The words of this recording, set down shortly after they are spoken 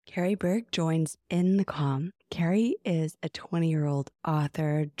Carrie Berk joins In the Calm. Carrie is a 20-year-old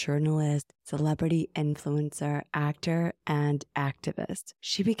author, journalist, celebrity influencer, actor, and activist.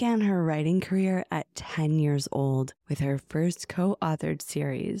 She began her writing career at 10 years old with her first co-authored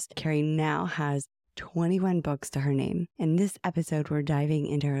series. Carrie now has 21 books to her name. In this episode, we're diving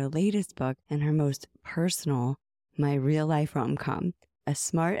into her latest book and her most personal, My Real Life Rom-Com, a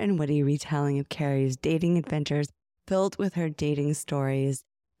smart and witty retelling of Carrie's dating adventures filled with her dating stories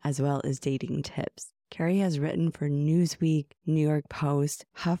as well as dating tips. Carrie has written for Newsweek, New York Post,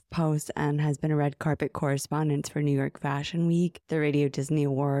 HuffPost, and has been a red carpet correspondent for New York Fashion Week, the Radio Disney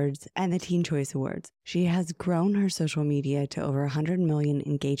Awards, and the Teen Choice Awards. She has grown her social media to over 100 million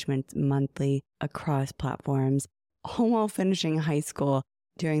engagements monthly across platforms, all while finishing high school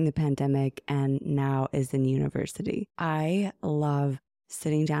during the pandemic and now is in university. I love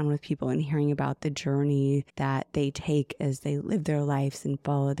sitting down with people and hearing about the journey that they take as they live their lives and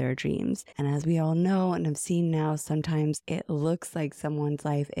follow their dreams. And as we all know and have seen now, sometimes it looks like someone's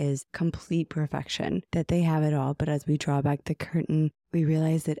life is complete perfection, that they have it all. But as we draw back the curtain, we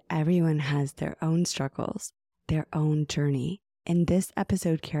realize that everyone has their own struggles, their own journey. In this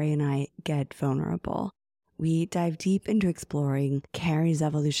episode, Carrie and I get vulnerable. We dive deep into exploring Carrie's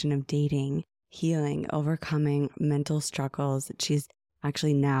evolution of dating, healing, overcoming mental struggles that she's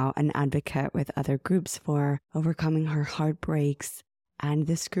actually now an advocate with other groups for, overcoming her heartbreaks and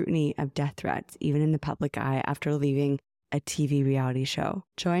the scrutiny of death threats, even in the public eye after leaving a TV reality show.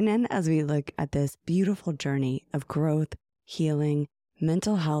 Join in as we look at this beautiful journey of growth, healing,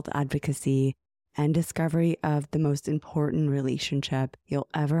 mental health advocacy, and discovery of the most important relationship you'll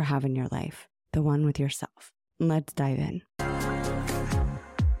ever have in your life, the one with yourself. Let's dive in.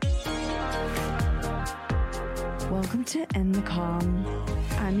 Welcome to In the Calm.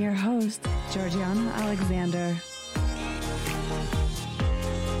 I'm your host, Georgiana Alexander.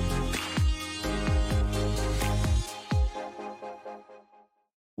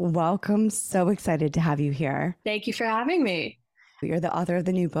 Welcome. So excited to have you here. Thank you for having me. You're the author of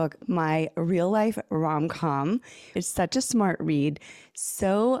the new book, My Real Life Rom-Com. It's such a smart read,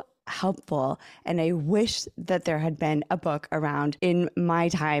 so helpful. And I wish that there had been a book around in my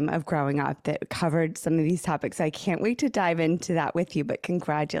time of growing up that covered some of these topics. I can't wait to dive into that with you, but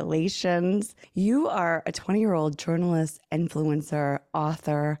congratulations. You are a 20-year-old journalist, influencer,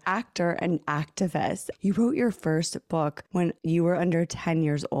 author, actor, and activist. You wrote your first book when you were under 10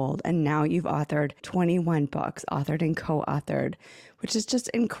 years old, and now you've authored 21 books, authored and co-authored, which is just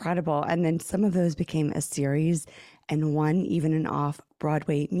incredible. And then some of those became a series and one even an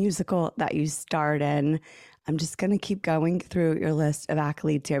off-Broadway musical that you starred in. I'm just going to keep going through your list of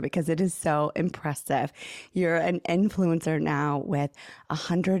accolades here because it is so impressive. You're an influencer now with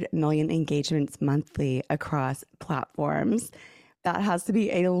 100 million engagements monthly across platforms. That has to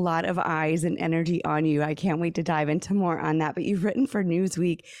be a lot of eyes and energy on you. I can't wait to dive into more on that. But you've written for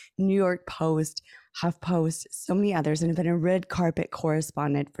Newsweek, New York Post, HuffPost, so many others, and have been a red carpet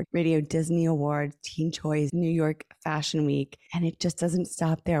correspondent for Radio Disney Awards, Teen Choice, New York Fashion Week, and it just doesn't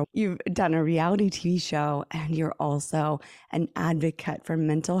stop there. You've done a reality TV show, and you're also an advocate for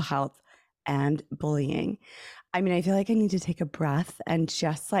mental health and bullying. I mean, I feel like I need to take a breath and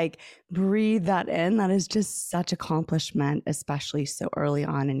just breathe that in. That is just such accomplishment, especially so early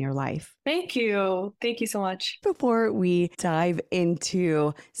on in your life. Thank you. Thank you so much. Before we dive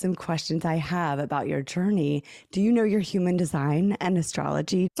into some questions I have about your journey, do you know your human design and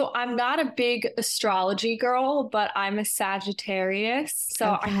astrology? So I'm not a big astrology girl, but I'm a Sagittarius.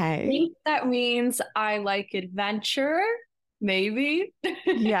 So I think that means I like adventure, maybe.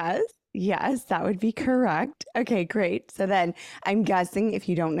 Yes, that would be correct. Okay, great. So then I'm guessing if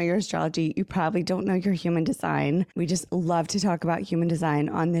you don't know your astrology, you probably don't know your human design. We just love to talk about human design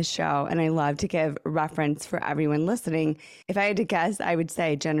on this show. And I love to give reference for everyone listening. If I had to guess, I would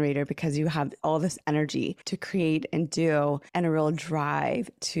say generator because you have all this energy to create and do and a real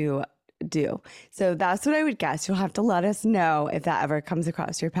drive to do. So that's what I would guess. You'll have to let us know if that ever comes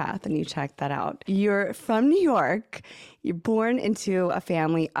across your path and you check that out. You're from New York. You're born into a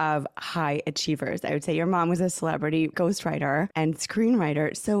family of high achievers. I would say your mom was a celebrity ghostwriter and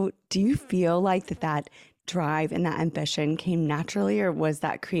screenwriter. So do you feel like that drive and that ambition came naturally, or was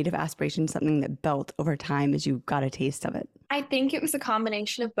that creative aspiration something that built over time as you got a taste of it? I think it was a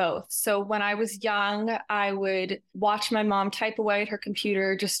combination of both. So when I was young, I would watch my mom type away at her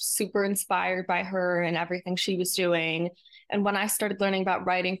computer, just super inspired by her and everything she was doing. And when I started learning about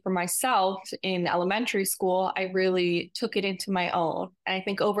writing for myself in elementary school, I really took it into my own. And I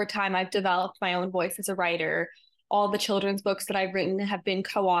think over time, I've developed my own voice as a writer. All the children's books that I've written have been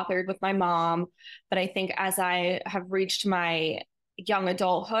co-authored with my mom. But I think as I have reached my young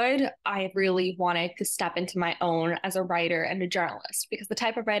adulthood, I really wanted to step into my own as a writer and a journalist because the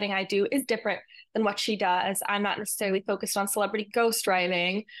type of writing I do is different than what she does. I'm not necessarily focused on celebrity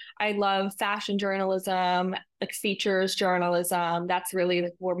ghostwriting. I love fashion journalism, like features journalism. That's really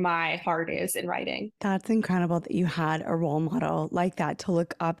like where my heart is in writing. That's incredible that you had a role model like that to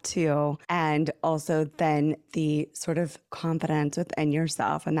look up to, and also then the sort of confidence within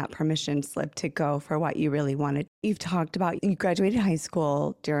yourself and that permission slip to go for what you really wanted. You've talked about you graduated high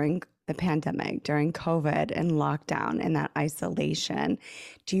school during the pandemic, during COVID and lockdown and that isolation.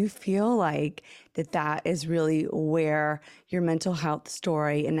 Do you feel like that is really where your mental health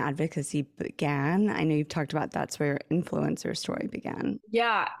story and advocacy began? I know you've talked about that's where your influencer story began.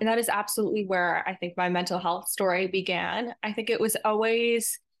 Yeah, and that is absolutely where I think my mental health story began. I think it was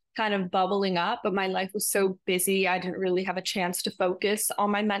always kind of bubbling up, but my life was so busy. I didn't really have a chance to focus on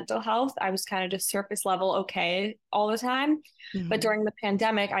my mental health. I was kind of just surface level okay all the time. But during the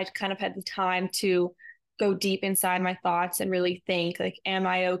pandemic, I kind of had the time to go deep inside my thoughts and really think, like, am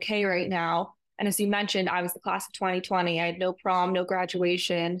I okay right now? And as you mentioned, I was the class of 2020. I had no prom, no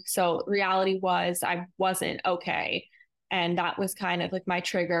graduation. So reality was I wasn't okay. And that was kind of like my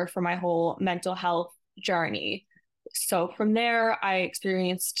trigger for my whole mental health journey. So from there, I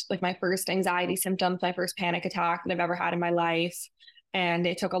experienced like my first anxiety symptoms, my first panic attack that I've ever had in my life. And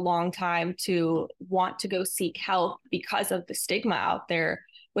it took a long time to want to go seek help because of the stigma out there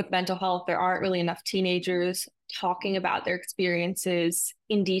with mental health. There aren't really enough teenagers talking about their experiences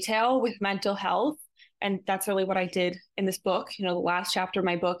in detail with mental health. And that's really what I did in this book. You know, the last chapter of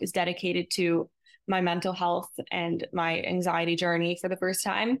my book is dedicated to my mental health and my anxiety journey for the first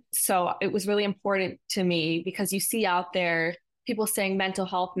time. So it was really important to me because you see out there people saying mental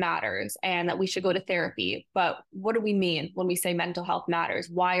health matters and that we should go to therapy. But what do we mean when we say mental health matters?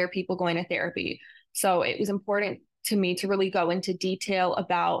 Why are people going to therapy? So it was important to me to really go into detail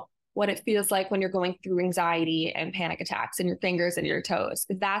about what it feels like when you're going through anxiety and panic attacks in your fingers and your toes.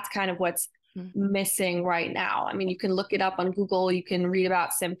 That's kind of what's missing right now. I mean, you can look it up on Google, you can read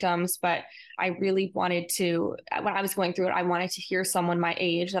about symptoms, but I really wanted to, when I was going through it, I wanted to hear someone my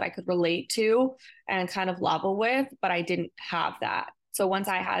age that I could relate to and kind of level with, but I didn't have that. So once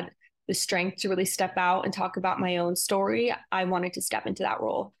I had the strength to really step out and talk about my own story, I wanted to step into that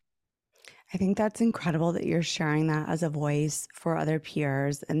role. I think that's incredible that you're sharing that as a voice for other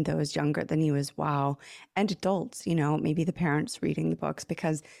peers and those younger than you as well, and adults, you know, maybe the parents reading the books,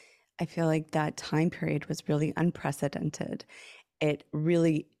 because I feel like that time period was really unprecedented. It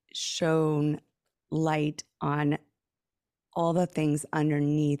really shone light on all the things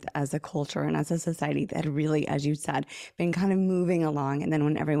underneath as a culture and as a society that had really, as you said, been kind of moving along. And then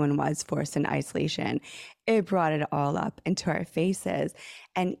when everyone was forced in isolation, it brought it all up into our faces.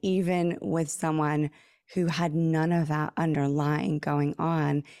 And even with someone who had none of that underlying going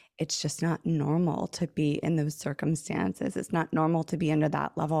on, it's just not normal to be in those circumstances. It's not normal to be under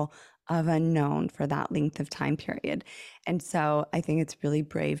that level of unknown for that length of time period. And so I think it's really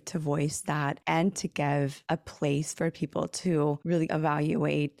brave to voice that and to give a place for people to really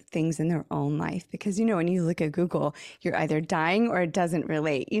evaluate things in their own life. Because, you know, when you look at Google, you're either dying or it doesn't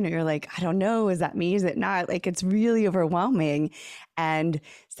relate. You know, you're like, I don't know, is that me? Is it not? Like, it's really overwhelming. And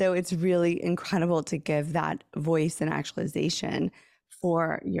so it's really incredible to give that voice and actualization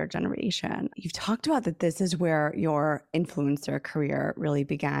for your generation. You've talked about that this is where your influencer career really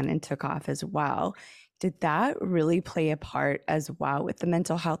began and took off as well. Did that really play a part as well with the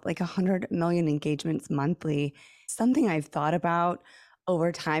mental health, like 100 million engagements monthly? Something I've thought about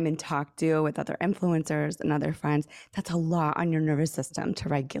over time and talked to with other influencers and other friends. That's a lot on your nervous system to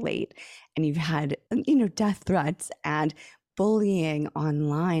regulate. And you've had, you know, death threats and bullying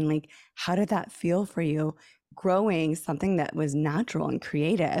online. Like, how did that feel for you? Growing something that was natural and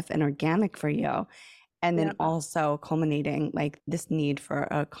creative and organic for you, and then also culminating like this need for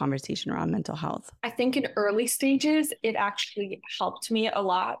a conversation around mental health. I think in early stages, it actually helped me a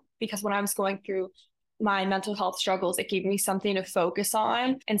lot because when I was going through my mental health struggles, it gave me something to focus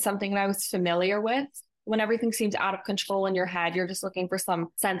on and something that I was familiar with. When everything seems out of control in your head, you're just looking for some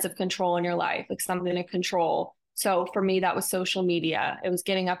sense of control in your life, like something to control. So for me, that was social media. It was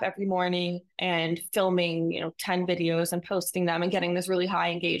getting up every morning and filming, 10 videos and posting them and getting this really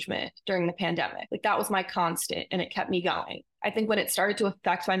high engagement during the pandemic. Like that was my constant and it kept me going. I think when it started to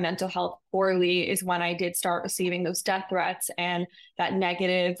affect my mental health poorly is when I did start receiving those death threats and that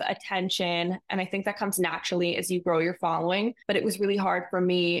negative attention. And I think that comes naturally as you grow your following. But it was really hard for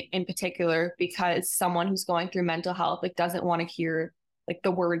me in particular because someone who's going through mental health like doesn't want to hear like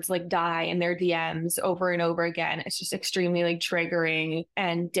the words like die in their DMs over and over again. It's just extremely like triggering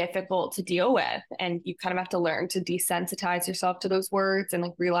and difficult to deal with. And you kind of have to learn to desensitize yourself to those words and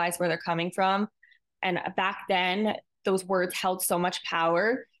like realize where they're coming from. And back then, those words held so much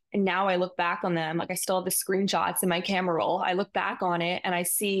power. And now I look back on them, like I still have the screenshots in my camera roll. I look back on it and I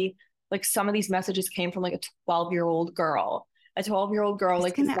see like some of these messages came from like a 12-year-old girl. A 12-year-old girl, I was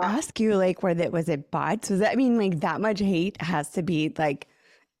like, going to ask you, like, was it bots? Was that, I mean, like, that much hate has to be, like,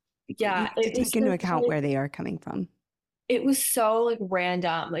 you yeah, have to take into account where they are coming from. it was so like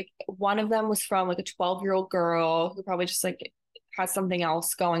random. Like one of them was from like a 12-year-old girl who probably just like has something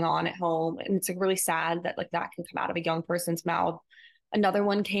else going on at home. And it's like really sad that like that can come out of a young person's mouth. Another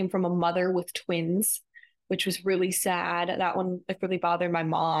one came from a mother with twins, which was really sad. That one like really bothered my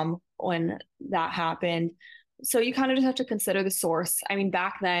mom when that happened. So you kind of just have to consider the source. I mean,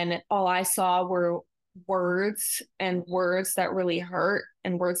 back then, all I saw were words and words that really hurt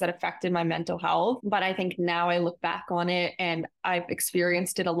and words that affected my mental health. But I think now I look back on it and I've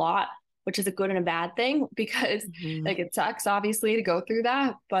experienced it a lot, which is a good and a bad thing because like it sucks obviously to go through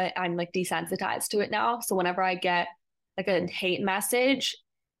that, but I'm like desensitized to it now. So whenever I get like a hate message,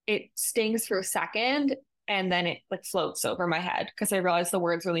 it stings for a second and then it like floats over my head because I realize the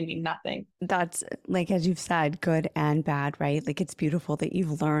words really mean nothing. That's like, as you've said, good and bad, right? Like it's beautiful that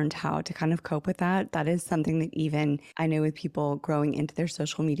you've learned how to kind of cope with that. That is something that even I know with people growing into their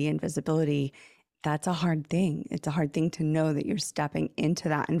social media and visibility, that's a hard thing. It's a hard thing to know that you're stepping into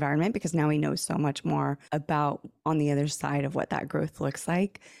that environment because now we know so much more about on the other side of what that growth looks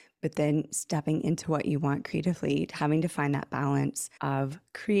like. But then stepping into what you want creatively, having to find that balance of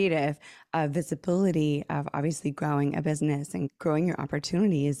creative, of visibility, of obviously growing a business and growing your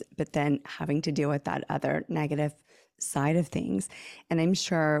opportunities, but then having to deal with that other negative side of things. And I'm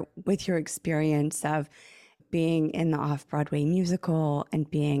sure with your experience of being in the off-Broadway musical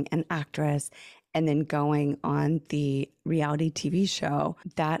and being an actress and then going on the reality TV show,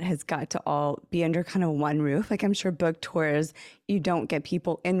 that has got to all be under kind of one roof. Like I'm sure book tours, you don't get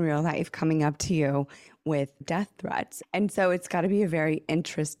people in real life coming up to you with death threats. And so it's got to be a very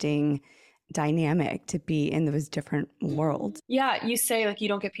interesting dynamic to be in those different worlds. Yeah, you say like you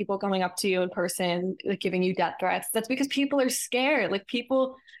don't get people coming up to you in person, like giving you death threats. That's because people are scared. Like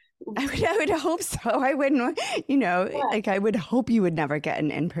people I would hope so. I wouldn't, like I would hope you would never get an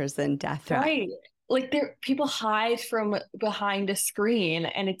in-person death threat. right. Like there people hide from behind a screen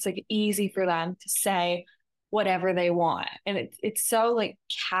and it's like easy for them to say whatever they want. And it's so like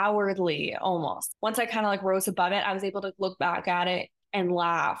cowardly almost. Once I kind of like rose above it, I was able to look back at it and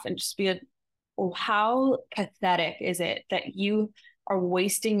laugh and just be like, oh, how pathetic is it that you are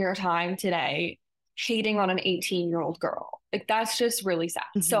wasting your time today hating on an 18-year-old girl? Like that's just really sad.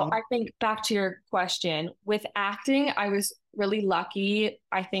 So I think back to your question, with acting, I was really lucky.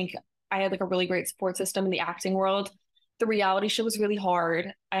 I think I had like a really great support system in the acting world. The reality show was really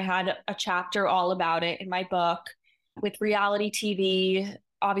hard. I had a chapter all about it in my book. With reality TV,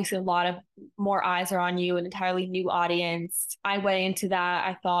 obviously a lot of more eyes are on you, an entirely new audience. I went into that.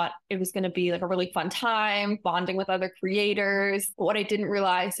 I thought it was going to be like a really fun time, bonding with other creators. But what I didn't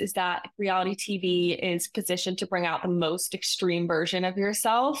realize is that reality TV is positioned to bring out the most extreme version of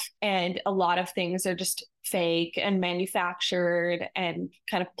yourself. And a lot of things are just fake and manufactured and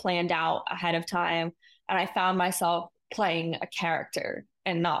kind of planned out ahead of time. And I found myself playing a character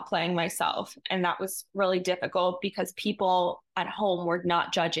and not playing myself. And that was really difficult because people at home were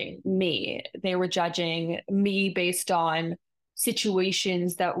not judging me. They were judging me based on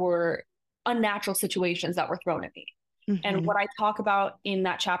situations that were unnatural situations that were thrown at me. And what I talk about in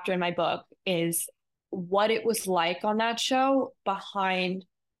that chapter in my book is what it was like on that show behind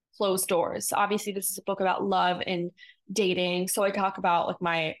closed doors. Obviously, this is a book about love and dating. So I talk about like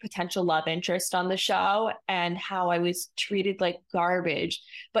my potential love interest on the show and how I was treated like garbage,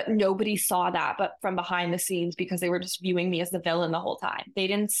 but nobody saw that but from behind the scenes because they were just viewing me as the villain the whole time. They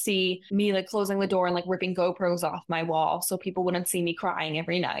didn't see me like closing the door and like ripping GoPros off my wall so people wouldn't see me crying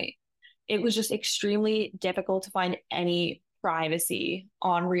every night. It was just extremely difficult to find any privacy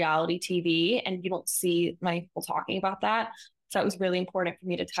on reality TV, and you don't see many people talking about that. So it was really important for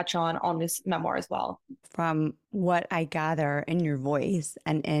me to touch on this memoir as well. From what I gather in your voice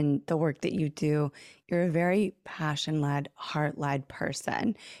and in the work that you do, you're a very passion-led, heart-led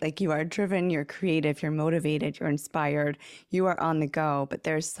person. Like you are driven, you're creative, you're motivated, you're inspired, you are on the go, but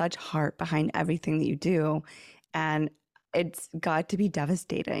there's such heart behind everything that you do. And it's got to be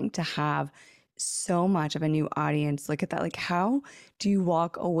devastating to have so much of a new audience look at that. Like, how do you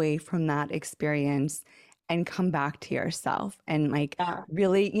walk away from that experience and come back to yourself and like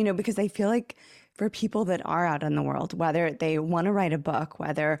really, because I feel like for people that are out in the world, whether they want to write a book,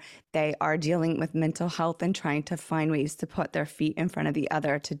 whether they are dealing with mental health and trying to find ways to put their feet in front of the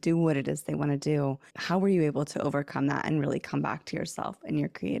other to do what it is they want to do? How were you able to overcome that and really come back to yourself and your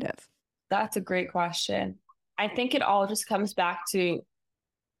creative? That's a great question. I think it all just comes back to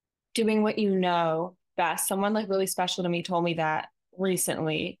doing what you know best. Someone like really special to me told me that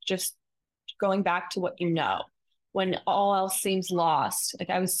recently, just going back to what you know when all else seems lost. Like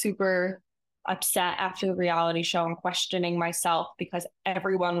I was super upset after the reality show and questioning myself because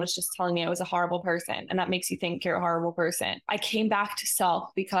everyone was just telling me I was a horrible person. And that makes you think you're a horrible person. I came back to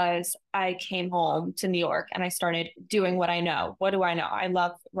self because I came home to New York and I started doing what I know. What do I know? I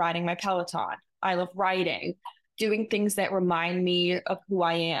love riding my Peloton. I love writing, doing things that remind me of who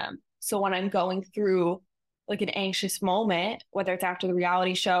I am. So when I'm going through like an anxious moment, whether it's after the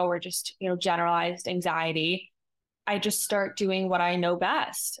reality show or just, generalized anxiety, I just start doing what I know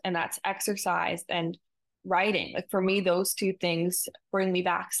best, and that's exercise and writing. Like for me, those two things bring me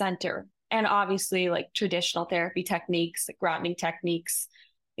back center. And obviously like traditional therapy techniques, like grounding techniques,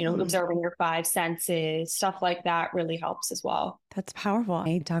 observing your five senses, stuff like that really helps as well. That's powerful.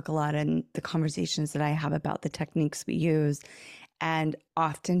 I talk a lot in the conversations that I have about the techniques we use. And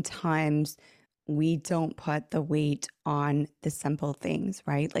oftentimes we don't put the weight on the simple things,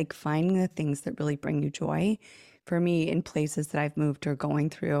 right? Like finding the things that really bring you joy. For me, in places that I've moved or going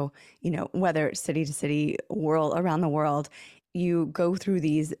through, whether city to city, around the world, you go through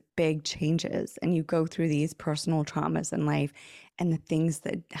these big changes and you go through these personal traumas in life. And the things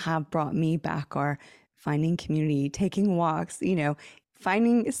that have brought me back are finding community, taking walks,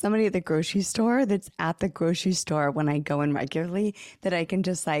 finding somebody at the grocery store that's at the grocery store when I go in regularly, that I can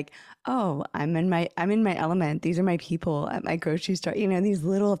just like, oh, I'm in my element. These are my people at my grocery store. These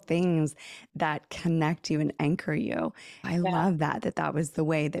little things that connect you and anchor you. I love that was the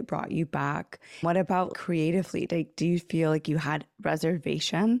way that brought you back. What about creatively? Do you feel like you had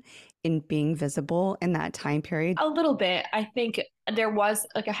reservation in being visible in that time period? A little bit. I think there was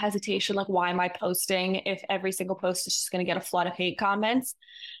like a hesitation, like, why am I posting if every single post is just going to get a flood of hate comments?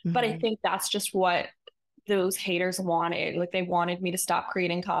 Mm-hmm. But I think that's just what those haters wanted. Like they wanted me to stop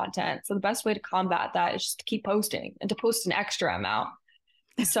creating content. So the best way to combat that is just to keep posting and to post an extra amount.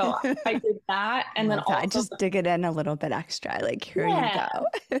 So I did that. And then also just dig it in a little bit extra. Like, here you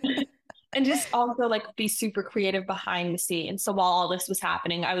go. And just also like be super creative behind the scenes. So while all this was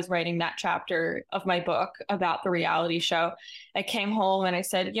happening, I was writing that chapter of my book about the reality show. I came home and I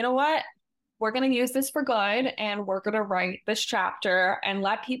said, you know what? We're going to use this for good. And we're going to write this chapter and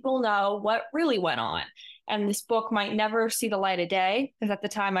let people know what really went on. And this book might never see the light of day because at the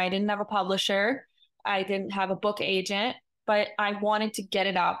time I didn't have a publisher. I didn't have a book agent, but I wanted to get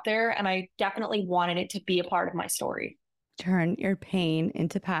it out there. And I definitely wanted it to be a part of my story. Turn your pain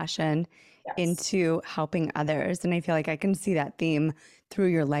into passion, into helping others. And I feel like I can see that theme through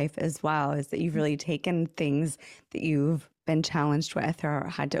your life as well, is that you've really taken things that you've been challenged with or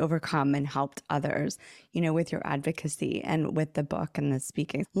had to overcome and helped others, with your advocacy and with the book and the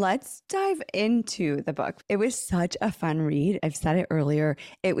speaking. Let's dive into the book. It was such a fun read. I've said it earlier.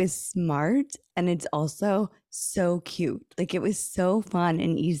 It was smart and it's also so cute. Like it was so fun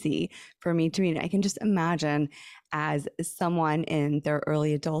and easy for me to read. I can just imagine as someone in their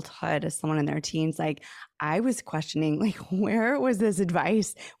early adulthood, as someone in their teens, like I was questioning, like, where was this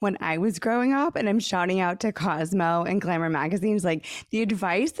advice when I was growing up? And I'm shouting out to Cosmo and Glamour magazines, like the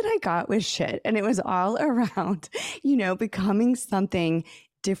advice that I got was shit. And it was all around, becoming something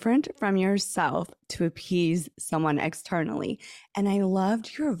different from yourself to appease someone externally. And I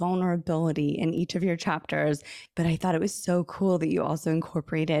loved your vulnerability in each of your chapters, but I thought it was so cool that you also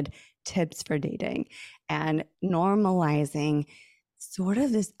incorporated tips for dating and normalizing sort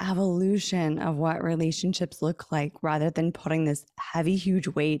of this evolution of what relationships look like, rather than putting this heavy, huge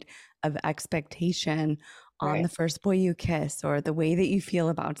weight of expectation on the first boy you kiss or the way that you feel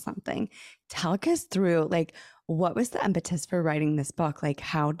about something. Talk us through, like, what was the impetus for writing this book? Like,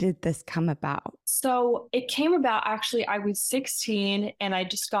 how did this come about? So it came about, actually, I was 16 and I'd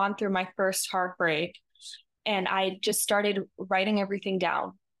just gone through my first heartbreak, and I just started writing everything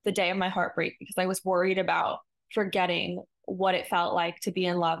down the day of my heartbreak because I was worried about forgetting what it felt like to be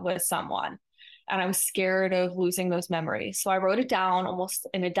in love with someone. And I was scared of losing those memories. So I wrote it down almost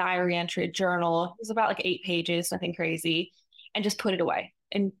in a diary entry, a journal. It was about like 8 pages, nothing crazy, and just put it away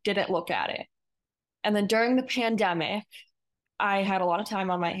and didn't look at it. And then during the pandemic, I had a lot of time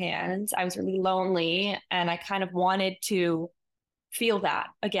on my hands. I was really lonely and I kind of wanted to feel that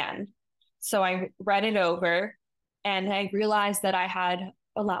again. So I read it over and I realized that I had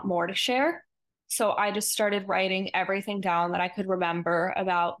a lot more to share. So I just started writing everything down that I could remember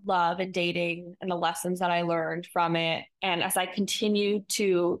about love and dating and the lessons that I learned from it. And as I continued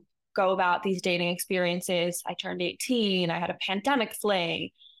to go about these dating experiences, I turned 18, I had a pandemic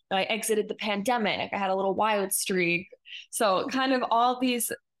fling, I exited the pandemic, I had a little wild streak. So kind of all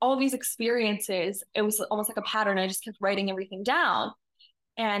these experiences, it was almost like a pattern. I just kept writing everything down.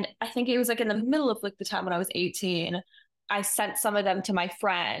 And I think it was like in the middle of like the time when I was 18, I sent some of them to my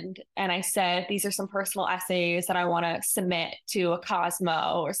friend and I said, these are some personal essays that I want to submit to a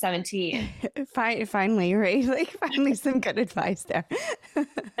Cosmo or 17. Finally, right? Like finally some good advice there.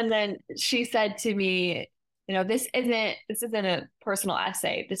 And then she said to me, you know, this isn't a personal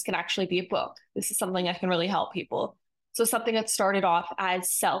essay. This can actually be a book. This is something that can really help people. So something that started off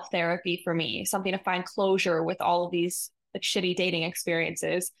as self-therapy for me, something to find closure with all of these like shitty dating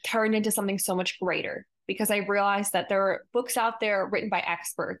experiences, turned into something so much greater because I realized that there are books out there written by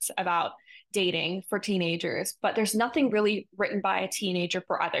experts about dating for teenagers, but there's nothing really written by a teenager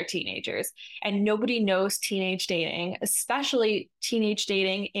for other teenagers. And nobody knows teenage dating, especially teenage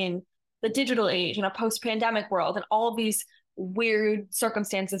dating in the digital age, in a post-pandemic world, and all of these weird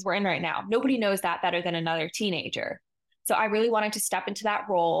circumstances we're in right now. Nobody knows that better than another teenager. So I really wanted to step into that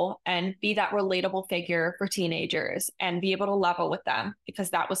role and be that relatable figure for teenagers and be able to level with them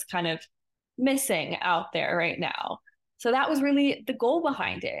because that was kind of missing out there right now. So that was really the goal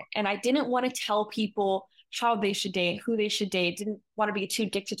behind it. And I didn't want to tell people how they should date, who they should date, didn't want to be too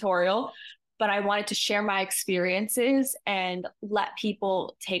dictatorial, but I wanted to share my experiences and let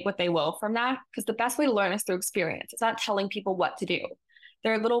people take what they will from that. Because the best way to learn is through experience. It's not telling people what to do.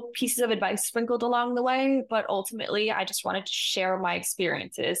 There are little pieces of advice sprinkled along the way, but ultimately I just wanted to share my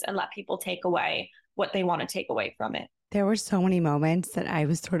experiences and let people take away what they want to take away from it. There were so many moments that I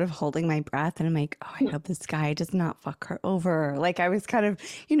was sort of holding my breath and I'm like, oh, I hope this guy does not fuck her over. Like I was kind of,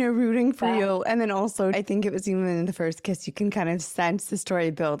 rooting for you. And then also, I think it was even in the first kiss, you can kind of sense the story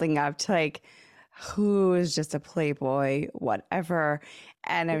building up to like, who is just a playboy, whatever.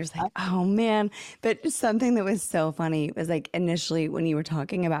 And I was like, oh man. But something that was so funny was like initially when you were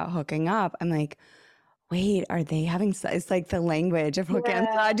talking about hooking up, I'm like, wait, are they having sex? It's like the language of hooking. I'm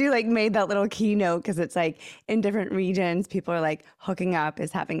glad you like made that little keynote because it's like in different regions, people are like hooking up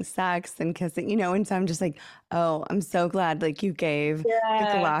is having sex and kissing, and so I'm just like, oh, I'm so glad like you gave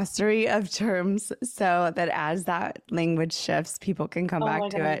the glossary of terms so that as that language shifts, people can come back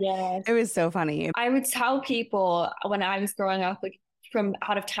to it. Yes. It was so funny. I would tell people when I was growing up, like from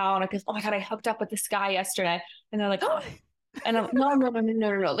out of town, because, oh my God, I hooked up with this guy yesterday. And they're like, oh, and I'm no.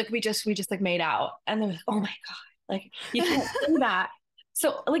 Like we just like made out. And they're like, oh my God, like you can't do that.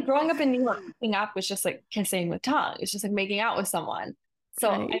 So like growing up in New York, hooking up was just like kissing with tongue. It's just like making out with someone.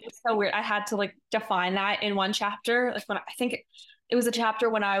 So It was so weird. I had to like define that in one chapter. Like when I think it was a chapter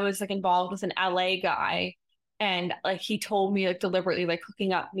when I was like involved with an LA guy. And like he told me like deliberately like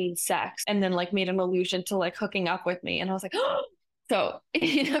hooking up means sex, and then like made an allusion to like hooking up with me. And I was like, oh. So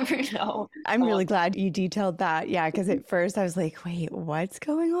you never know. I'm really glad you detailed that. Yeah, because at first I was like, wait, what's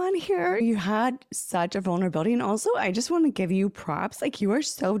going on here? You had such a vulnerability. And also, I just want to give you props. Like, you are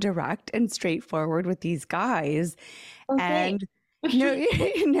so direct and straightforward with these guys. Okay. And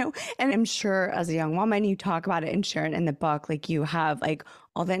and I'm sure as a young woman, you talk about it and share it in the book. Like, you have like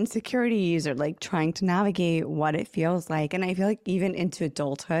all the insecurities or like trying to navigate what it feels like. And I feel like even into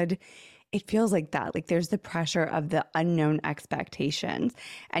adulthood, it feels like that. Like there's the pressure of the unknown expectations.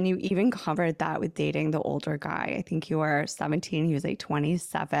 And you even covered that with dating the older guy. I think you were 17, he was like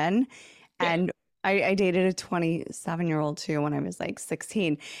 27. Yeah. And I dated a 27-year-old too when I was like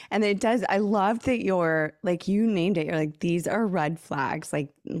 16. And I love that you're like, you named it. You're like, these are red flags.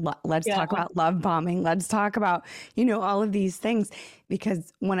 Like, let's talk about love bombing. Let's talk about, all of these things.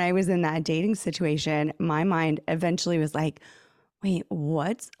 Because when I was in that dating situation, my mind eventually was like, wait,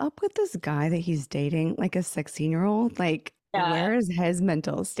 what's up with this guy that he's dating, like a 16-year-old? Like, where is his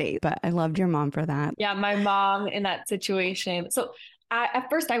mental state? But I loved your mom for that. Yeah, my mom in that situation. So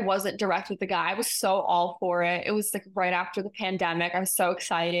at first I wasn't direct with the guy. I was so all for it. It was like right after the pandemic. I was so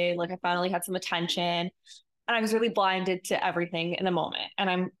excited. Like I finally had some attention. And I was really blinded to everything in the moment. And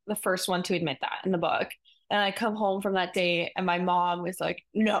I'm the first one to admit that in the book. And I come home from that date and my mom was like,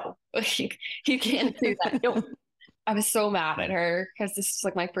 no, you can't do that. No. I was so mad at her because this is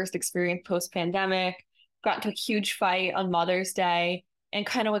like my first experience post-pandemic. Got into a huge fight on Mother's Day, and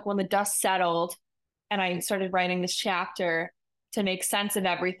kind of like when the dust settled and I started writing this chapter to make sense of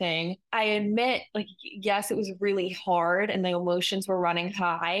everything, I admit, like, yes, it was really hard and the emotions were running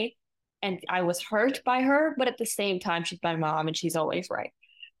high and I was hurt by her, but at the same time, she's my mom and she's always right.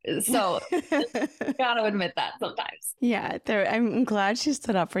 So gotta admit that sometimes. Yeah, I'm glad she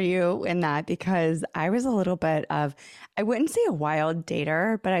stood up for you in that because I was a little bit of, I wouldn't say a wild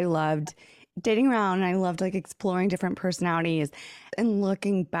dater, but I loved dating around and I loved like exploring different personalities. And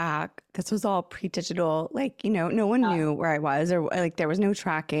looking back, this was all pre-digital. Like, no one knew where I was or like there was no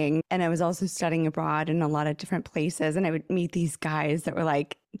tracking. And I was also studying abroad in a lot of different places. And I would meet these guys that were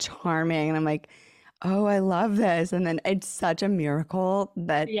like charming. And I'm like, oh, I love this. And then it's such a miracle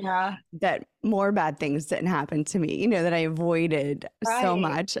that Yeah, more bad things didn't happen to me, that I avoided so right.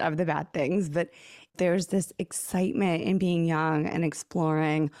 much of the bad things. But there's this excitement in being young and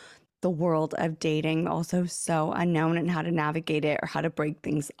exploring the world of dating, also so unknown, and how to navigate it or how to break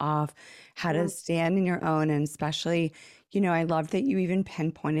things off, how to Mm, stand in your own. And especially, I love that you even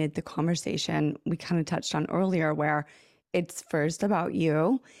pinpointed the conversation we kind of touched on earlier, where it's first about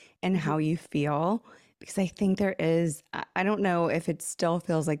you and mhm. how you feel. Because I think there is, I don't know if it still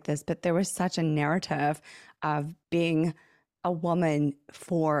feels like this, but there was such a narrative of being a woman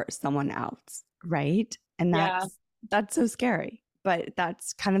for someone else, right? And Yeah. that's so scary. But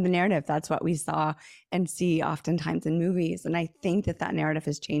that's kind of the narrative. That's what we saw and see oftentimes in movies. And I think that narrative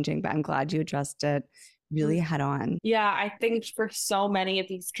is changing, but I'm glad you addressed it really head on. Yeah, I think for so many of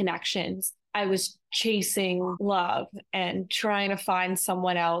these connections, I was chasing love and trying to find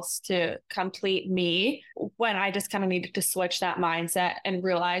someone else to complete me when I just kind of needed to switch that mindset and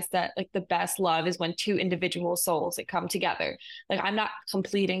realize that like the best love is when two individual souls that come together. Like I'm not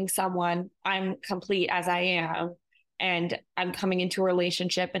completing someone, I'm complete as I am. And I'm coming into a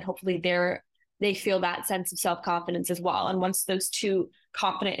relationship and hopefully they feel that sense of self-confidence as well. And once those two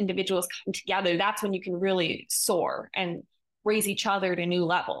confident individuals come together, that's when you can really soar and raise each other to new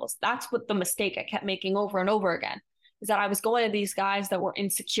levels. That's what the mistake I kept making over and over again is that I was going to these guys that were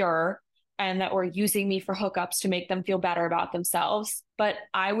insecure and that were using me for hookups to make them feel better about themselves. But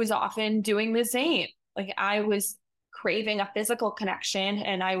I was often doing the same. Like I was craving a physical connection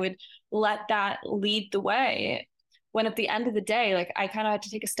and I would let that lead the way. When at the end of the day, like I kind of had to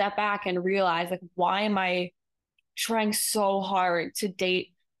take a step back and realize, like, why am I trying so hard to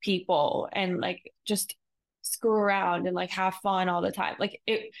date people and like just screw around and like have fun all the time? Like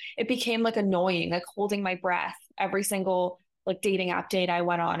it became like annoying, like holding my breath every single like dating app date I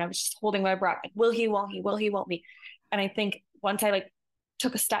went on. I was just holding my breath, like, will he, won't he, will he, won't me? And I think once I like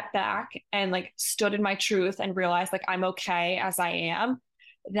took a step back and like stood in my truth and realized like I'm okay as I am,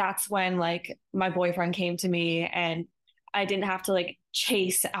 that's when like my boyfriend came to me and I didn't have to like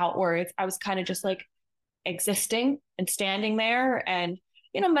chase outwards. I was kind of just like existing and standing there and,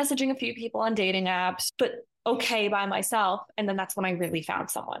 messaging a few people on dating apps, but okay by myself. And then that's when I really found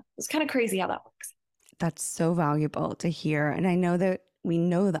someone. It's kind of crazy how that works. That's so valuable to hear. And I know that we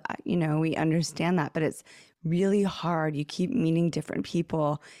know that, we understand that, but it's really hard. You keep meeting different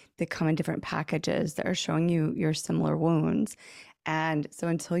people that come in different packages that are showing you your similar wounds. And so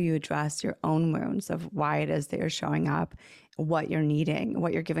until you address your own wounds of why it is that you're showing up, what you're needing,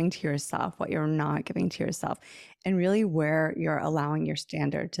 what you're giving to yourself, what you're not giving to yourself, and really where you're allowing your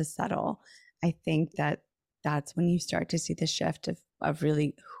standard to settle, I think that's when you start to see the shift of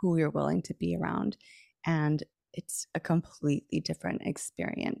really who you're willing to be around. And it's a completely different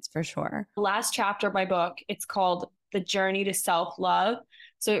experience for sure. The last chapter of my book, it's called The Journey to Self-Love.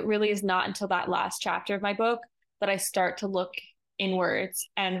 So it really is not until that last chapter of my book that I start to look inwards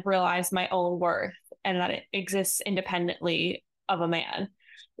and realize my own worth and that it exists independently of a man.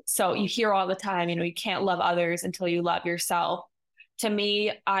 So you hear all the time, you can't love others until you love yourself. To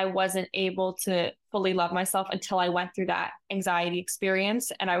me, I wasn't able to fully love myself until I went through that anxiety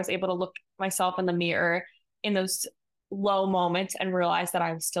experience and I was able to look myself in the mirror in those low moments and realize that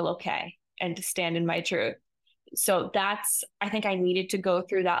I was still okay and to stand in my truth. So I think I needed to go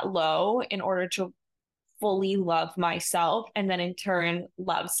through that low in order to fully love myself and then in turn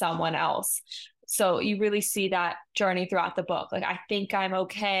love someone else. So you really see that journey throughout the book. Like I think I'm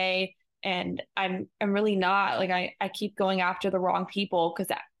okay and I'm really not. Like I keep going after the wrong people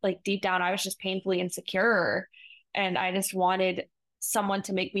because like deep down I was just painfully insecure and I just wanted someone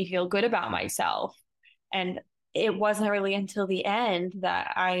to make me feel good about myself. And it wasn't really until the end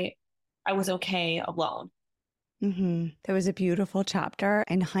that I was okay alone. There was a beautiful chapter.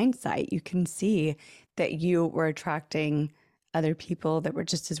 In hindsight, you can see that you were attracting other people that were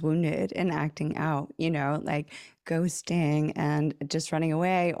just as wounded and acting out, like ghosting and just running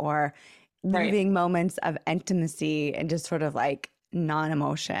away or Right. leaving moments of intimacy and just sort of like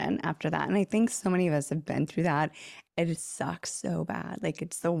non-emotion after that. And I think so many of us have been through that. It sucks so bad. Like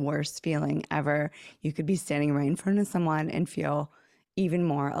it's the worst feeling ever. You could be standing right in front of someone and feel even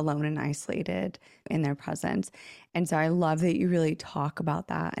more alone and isolated in their presence. And so I love that you really talk about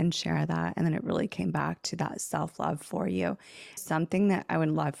that and share that. And then it really came back to that self-love for you. Something that I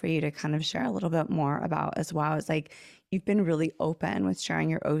would love for you to kind of share a little bit more about as well is like, you've been really open with sharing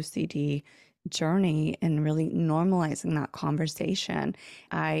your OCD journey and really normalizing that conversation.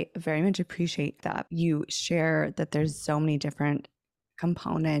 I very much appreciate that you share that there's so many different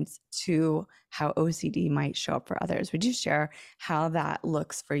components to how OCD might show up for others. Would you share how that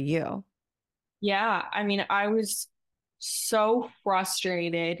looks for you? Yeah, I mean, I was so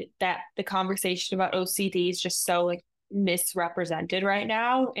frustrated that the conversation about OCD is just so like misrepresented right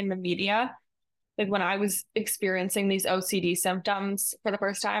now in the media. Like when I was experiencing these OCD symptoms for the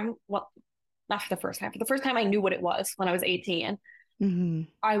first time, well, not for the first time, for the first time I knew what it was when I was 18, Mm-hmm.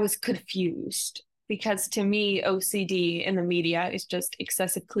 I was confused because to me, OCD in the media is just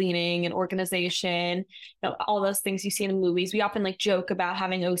excessive cleaning and organization, all those things you see in movies. We often like joke about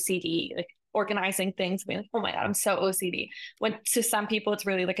having OCD, like organizing things, being like, oh my God, I'm so OCD. When to some people, it's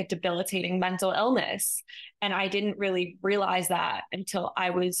really like a debilitating mental illness. And I didn't really realize that until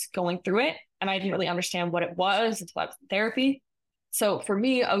I was going through it. And I didn't really understand what it was until I was in therapy. So for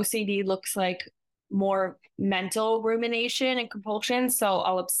me, OCD looks like more mental rumination and compulsion. So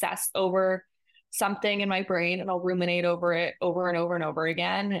I'll obsess over something in my brain and I'll ruminate over it over and over and over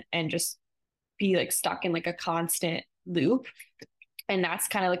again and just be like stuck in like a constant loop. And that's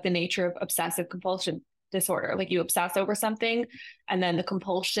kind of like the nature of obsessive compulsion disorder. Like you obsess over something and then the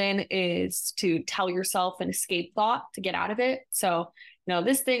compulsion is to tell yourself an escape thought to get out of it. So,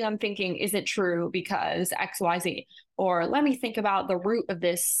 this thing I'm thinking isn't true because XYZ, or let me think about the root of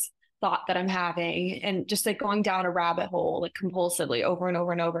this thought that I'm having, and just like going down a rabbit hole like compulsively over and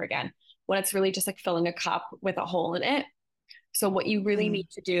over and over again when it's really just like filling a cup with a hole in it. So what you really need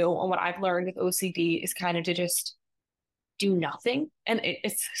to do, and what I've learned with OCD, is kind of to just do nothing. And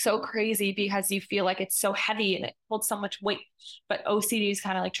it's so crazy because you feel like it's so heavy and it holds so much weight, but OCD is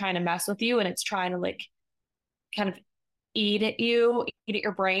kind of like trying to mess with you, and it's trying to like kind of eat at your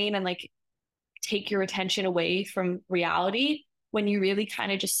brain, and like take your attention away from reality when you really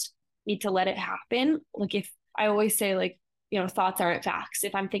kind of just need to let it happen. Like if I always say like, thoughts aren't facts.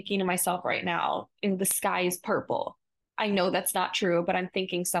 If I'm thinking to myself right now, and the sky is purple, I know that's not true, but I'm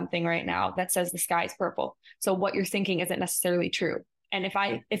thinking something right now that says the sky is purple. So what you're thinking isn't necessarily true. And if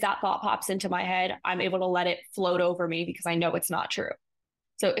that thought pops into my head, I'm able to let it float over me because I know it's not true.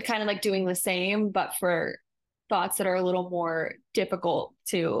 So it's kind of like doing the same, but for thoughts that are a little more difficult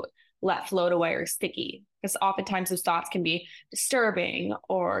to let float away or sticky, because oftentimes those thoughts can be disturbing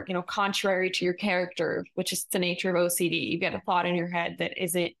or contrary to your character, which is the nature of OCD. You get a thought in your head that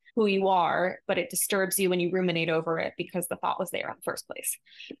isn't who you are, but it disturbs you when you ruminate over it because the thought was there in the first place.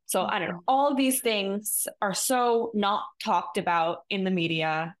 So I don't know, all of these things are so not talked about in the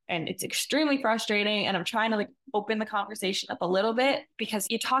media, and it's extremely frustrating. And I'm trying to like open the conversation up a little bit, because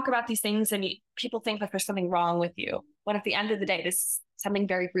you talk about these things and people think that there's something wrong with you, when at the end of the day, this is something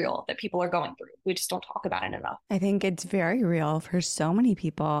very real that people are going through. We just don't talk about it enough. I think it's very real for so many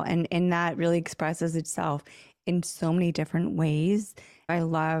people, and that really expresses itself in so many different ways. I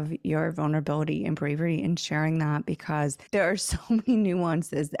love your vulnerability and bravery in sharing that, because there are so many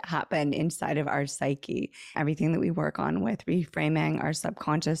nuances that happen inside of our psyche. Everything that we work on with reframing our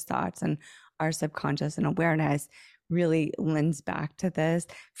subconscious thoughts and our subconscious and awareness really lends back to this.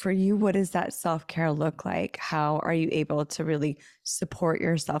 For you, what does that self-care look like? How are you able to really support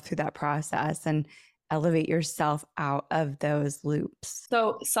yourself through that process and elevate yourself out of those loops?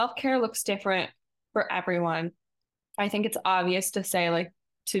 So self-care looks different for everyone. I think it's obvious to say like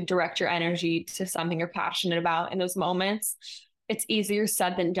to direct your energy to something you're passionate about in those moments. It's easier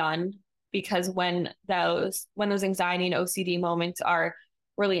said than done, because when those anxiety and OCD moments are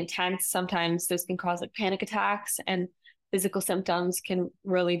really intense, sometimes those can cause like panic attacks, and physical symptoms can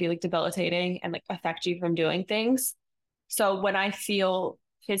really be like debilitating and like affect you from doing things. So when I feel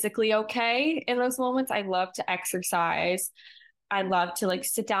physically okay in those moments, I love to exercise. I love to like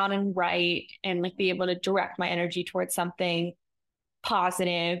sit down and write and like be able to direct my energy towards something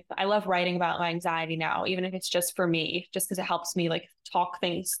positive. I love writing about my anxiety now, even if it's just for me, just because it helps me like talk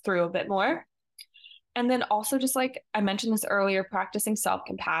things through a bit more. And then also just like I mentioned this earlier, practicing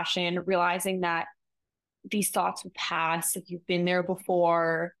self-compassion, realizing that these thoughts will pass. If you've been there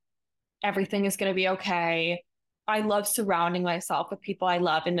before, everything is going to be okay. I love surrounding myself with people I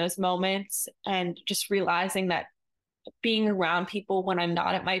love in those moments, and just realizing that being around people when I'm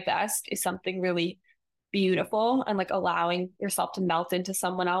not at my best is something really beautiful, and like allowing yourself to melt into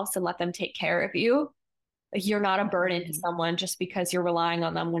someone else and let them take care of you. Like you're not a burden to someone just because you're relying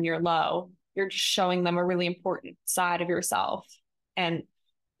on them when you're low. You're just showing them a really important side of yourself. And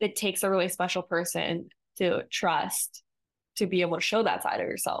it takes a really special person to trust to be able to show that side of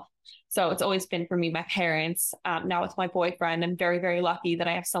yourself. So it's always been for me, my parents. Now with my boyfriend, I'm very, very lucky that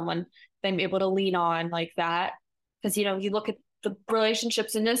I have someone that I'm able to lean on like that. Because, you know, you look at the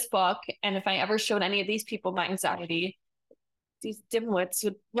relationships in this book, and if I ever showed any of these people my anxiety, these dimwits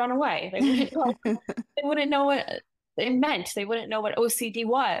would run away. They wouldn't know what it meant. They wouldn't know what OCD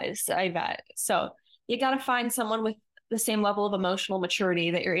was, I bet. So you got to find someone with the same level of emotional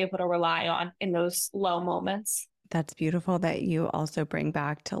maturity that you're able to rely on in those low moments. That's beautiful that you also bring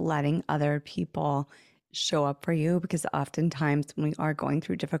back to letting other people show up for you, because oftentimes when we are going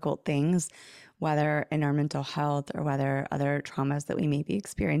through difficult things, whether in our mental health or whether other traumas that we may be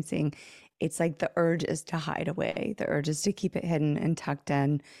experiencing, it's like the urge is to hide away. The urge is to keep it hidden and tucked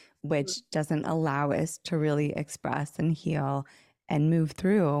in, which doesn't allow us to really express and heal and move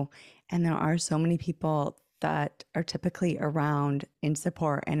through. And there are so many people that are typically around in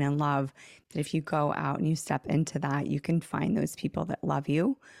support and in love, that if you go out and you step into that, you can find those people that love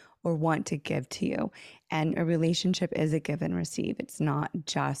you or want to give to you. And a relationship is a give and receive. It's not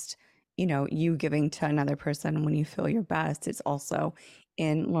just, you know, you giving to another person when you feel your best. It's also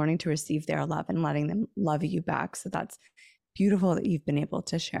in learning to receive their love and letting them love you back. So that's beautiful that you've been able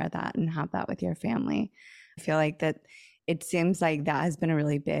to share that and have that with your family. I feel like that it seems like that has been a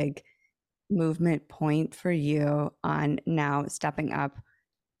really big movement point for you on now stepping up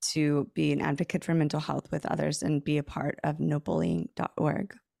to be an advocate for mental health with others and be a part of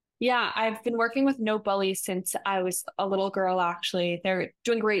nobullying.org. Yeah, I've been working with No Bullies since I was a little girl, actually. They're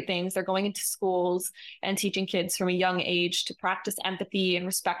doing great things. They're going into schools and teaching kids from a young age to practice empathy and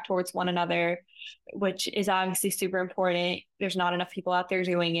respect towards one another, which is obviously super important. There's not enough people out there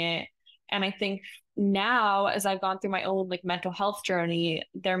doing it. And I think now, as I've gone through my own like mental health journey,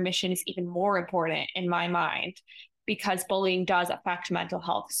 their mission is even more important in my mind, because bullying does affect mental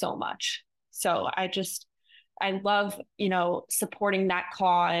health so much. So I love, you know, supporting that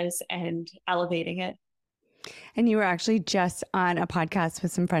cause and elevating it. And you were actually just on a podcast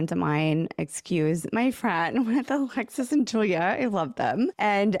with some friends of mine, excuse my friend, with Alexis and Julia. I love them.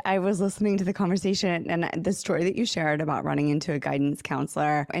 And I was listening to the conversation and the story that you shared about running into a guidance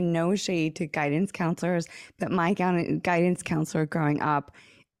counselor, and no shade to guidance counselors, but my guidance counselor growing up,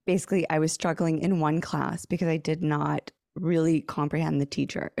 basically I was struggling in one class because I did not really comprehend the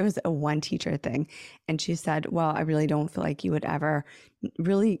teacher. It was a one teacher thing. And she said, well, I really don't feel like you would ever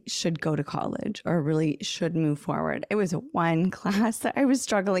really should go to college or really should move forward. It was one class that I was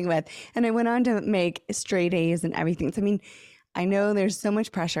struggling with. And I went on to make straight A's and everything. So, I mean, I know there's so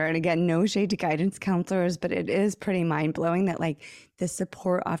much pressure. And again, no shade to guidance counselors, but it is pretty mind blowing that like the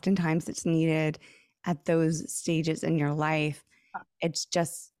support oftentimes it's needed at those stages in your life, it's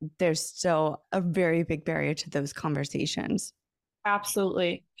just, there's still a very big barrier to those conversations.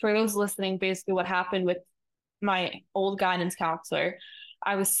 Absolutely. For those listening, basically what happened with my old guidance counselor,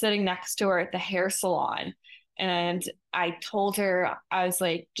 I was sitting next to her at the hair salon, and I told her, I was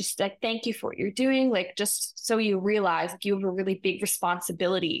like, just like, thank you for what you're doing. Like, just so you realize, like, you have a really big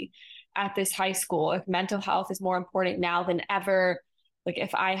responsibility at this high school. Like, mental health is more important now than ever. Like,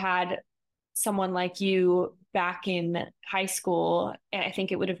 if I had someone like you back in high school, and I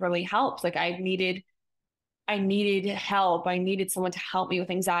think it would have really helped. Like, I needed help. I needed someone to help me with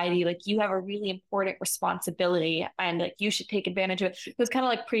anxiety. Like, you have a really important responsibility, and like you should take advantage of it. It was kind of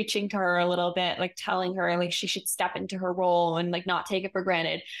like preaching to her a little bit, like telling her like she should step into her role and like not take it for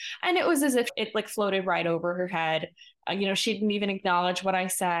granted. And it was as if it like floated right over her head. You know, she didn't even acknowledge what I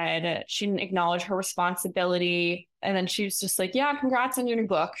said. She didn't acknowledge her responsibility. And then she was just like, yeah, congrats on your new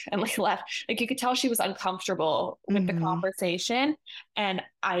book. And like left. Like, you could tell she was uncomfortable with the conversation. And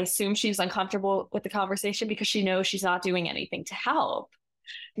I assume she's uncomfortable with the conversation because she knows she's not doing anything to help.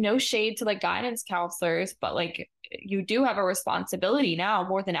 No shade to like guidance counselors, but like you do have a responsibility now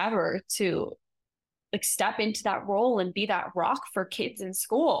more than ever to like step into that role and be that rock for kids in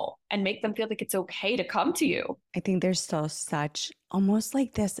school and make them feel like it's okay to come to you. I think there's still such almost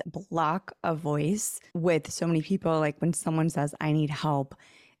like this block of voice with so many people. Like when someone says, I need help,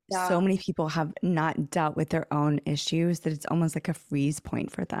 so many people have not dealt with their own issues that it's almost like a freeze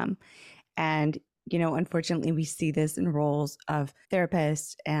point for them. And you know, unfortunately, we see this in roles of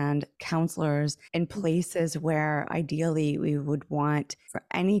therapists and counselors in places where ideally we would want for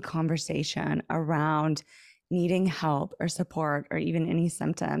any conversation around needing help or support or even any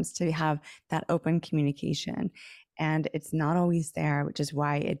symptoms to have that open communication. And it's not always there, which is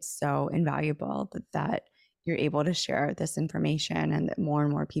why it's so invaluable that you're able to share this information and that more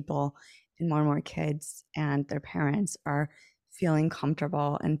and more people and more kids and their parents are feeling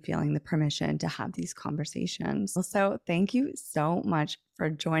comfortable and feeling the permission to have these conversations. Also, thank you so much for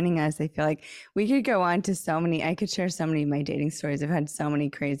joining us. I feel like we could go on to I could share so many of my dating stories. I've had so many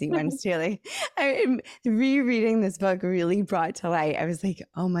crazy ones too. Like, rereading this book really brought to light. I was like,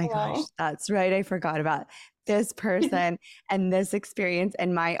 oh my gosh, that's right. I forgot about this person and this experience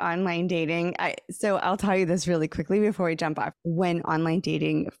and my online dating. So I'll tell you this really quickly before we jump off. When online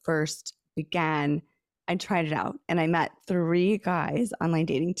dating first began, I tried it out and I met 3 guys online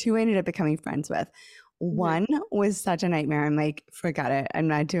dating. 2 I ended up becoming friends with. One was such a nightmare. I'm like, forget it. I'm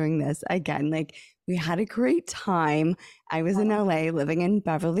not doing this again. Like, we had a great time. I was in LA living in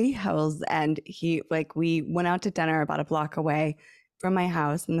Beverly Hills, and we went out to dinner about a block away from my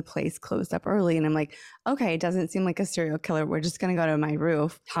house, and the place closed up early. And I'm like, okay, it doesn't seem like a serial killer. We're just going to go to my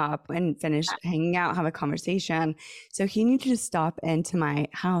rooftop and finish hanging out, have a conversation. So he needed to stop into my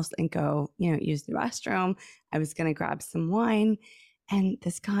house and go, use the restroom. I was going to grab some wine. And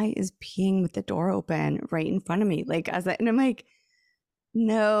this guy is peeing with the door open right in front of me. And I'm like,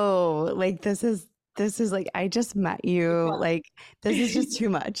 no, like, this is like, I just met you. Like, this is just too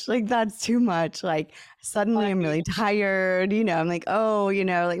much. Like, that's too much. Like, suddenly I'm really tired. I'm like, oh,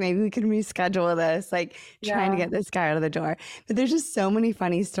 like, maybe we can reschedule this, like trying to get this guy out of the door. But there's just so many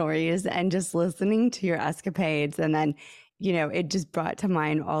funny stories, and just listening to your escapades. And then, it just brought to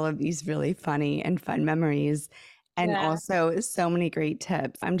mind all of these really funny and fun memories. And also so many great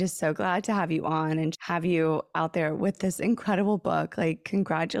tips. I'm just so glad to have you on and have you out there with this incredible book. Like,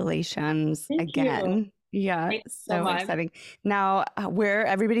 congratulations again. Yeah, Thanks so exciting. Now, where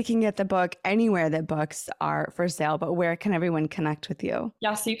everybody can get the book, anywhere that books are for sale, but where can everyone connect with you?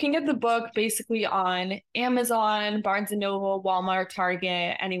 Yeah, so you can get the book basically on Amazon, Barnes & Noble, Walmart,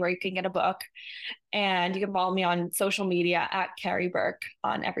 Target, anywhere you can get a book. And you can follow me on social media at Carrie Berk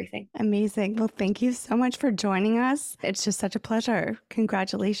on everything. Amazing. Well, thank you so much for joining us. It's just such a pleasure.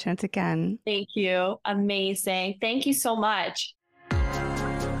 Congratulations again. Thank you. Amazing. Thank you so much.